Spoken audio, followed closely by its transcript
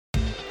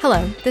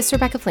Hello, this is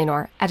Rebecca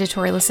Fleenor,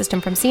 editorial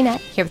assistant from CNET,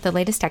 here with the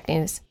latest tech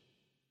news.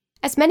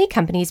 As many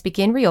companies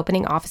begin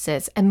reopening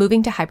offices and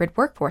moving to hybrid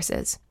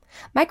workforces,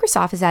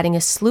 Microsoft is adding a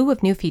slew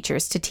of new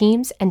features to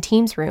Teams and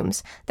Teams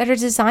rooms that are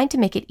designed to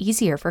make it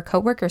easier for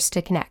coworkers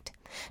to connect,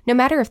 no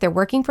matter if they're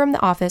working from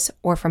the office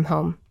or from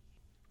home.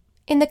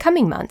 In the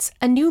coming months,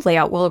 a new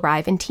layout will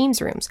arrive in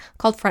Teams rooms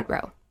called Front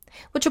Row,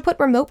 which will put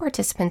remote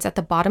participants at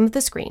the bottom of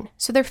the screen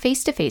so they're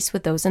face-to-face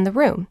with those in the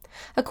room,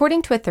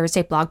 according to a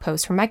Thursday blog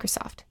post from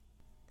Microsoft.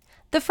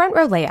 The Front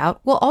Row layout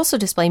will also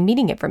display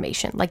meeting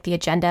information like the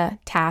agenda,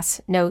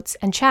 tasks, notes,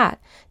 and chat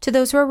to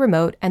those who are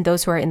remote and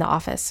those who are in the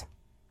office.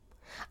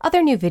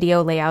 Other new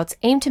video layouts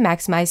aim to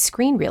maximize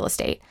screen real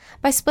estate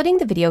by splitting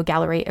the video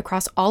gallery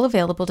across all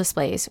available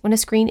displays when a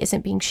screen isn't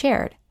being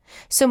shared,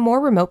 so more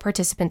remote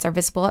participants are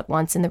visible at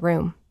once in the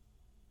room.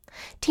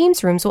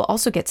 Teams rooms will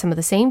also get some of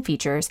the same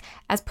features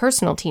as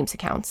personal Teams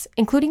accounts,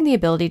 including the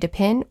ability to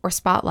pin or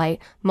spotlight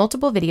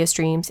multiple video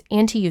streams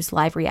and to use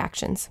live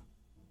reactions.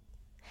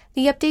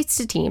 The updates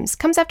to Teams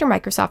comes after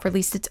Microsoft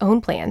released its own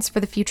plans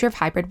for the future of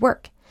hybrid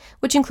work,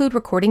 which include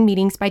recording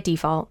meetings by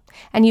default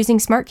and using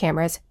smart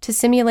cameras to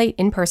simulate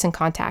in-person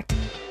contact.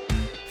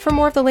 For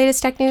more of the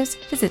latest tech news,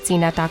 visit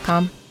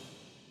cnet.com.